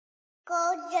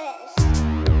gorgeous.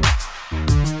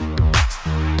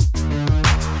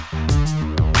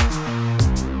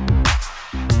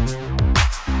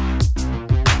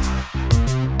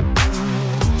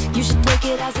 You should take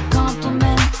it as a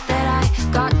compliment that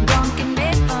I got drunk and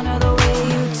made fun of the way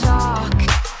you talk.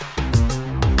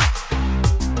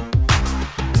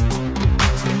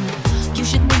 You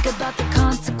should think about the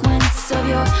consequence of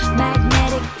your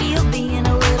magnetic field being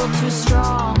a little too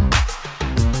strong.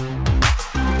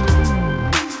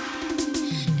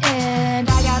 And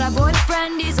I got a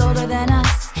boyfriend, he's older than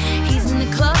us. He's in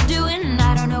the club doing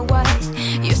I don't know what.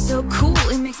 You're so cool,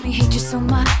 it makes me hate you so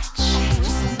much.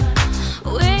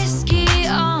 Whiskey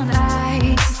on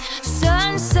ice,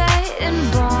 sunset and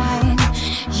wine.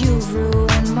 You've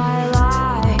ruined my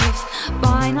life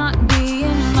by not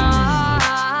being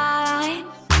mine.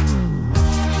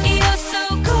 You're so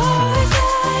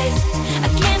gorgeous, I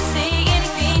can't say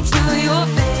anything to your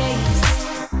face.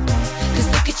 'Cause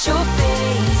look at your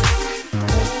face.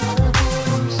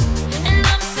 And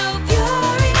I'm so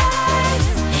furious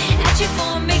at you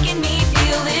for making me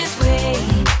feel this way.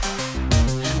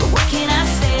 But what can I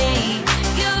say?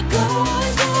 You're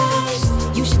gorgeous.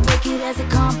 You should take it as a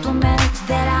compliment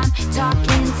that I'm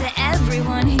talking to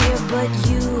everyone here but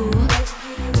you.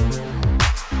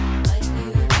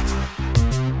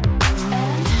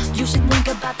 And you should think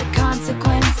about the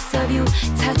consequence of you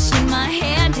touching my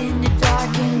hand in a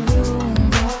darkened room.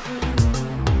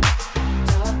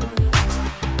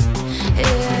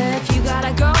 If you got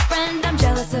a girlfriend, I'm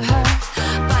jealous of her.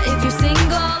 But if you're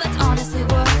single, that's honestly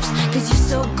worse. 'Cause you're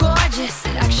so gorgeous,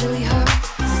 it actually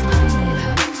hurts.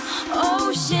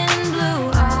 Ocean blue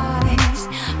eyes,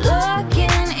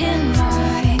 looking in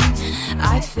mine.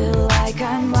 I feel like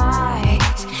I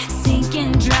might sink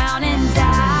and drown and die.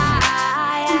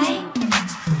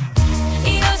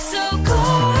 You're so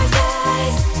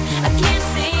gorgeous, I can't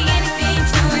say anything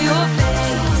to your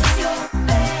face.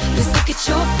 Just look at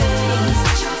your face.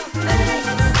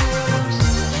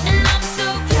 And I'm so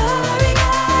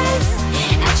furious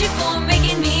at you for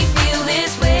making me feel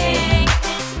this way.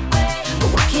 But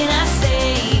what can I say?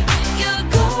 You're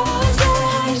gorgeous.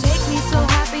 You make me so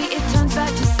happy, it turns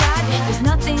back to sad. There's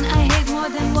nothing I hate more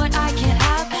than what I can't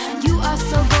have. You are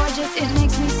so gorgeous, it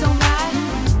makes me so mad.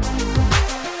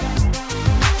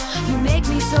 You make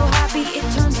me so happy, it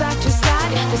turns back to sad.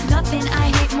 There's nothing I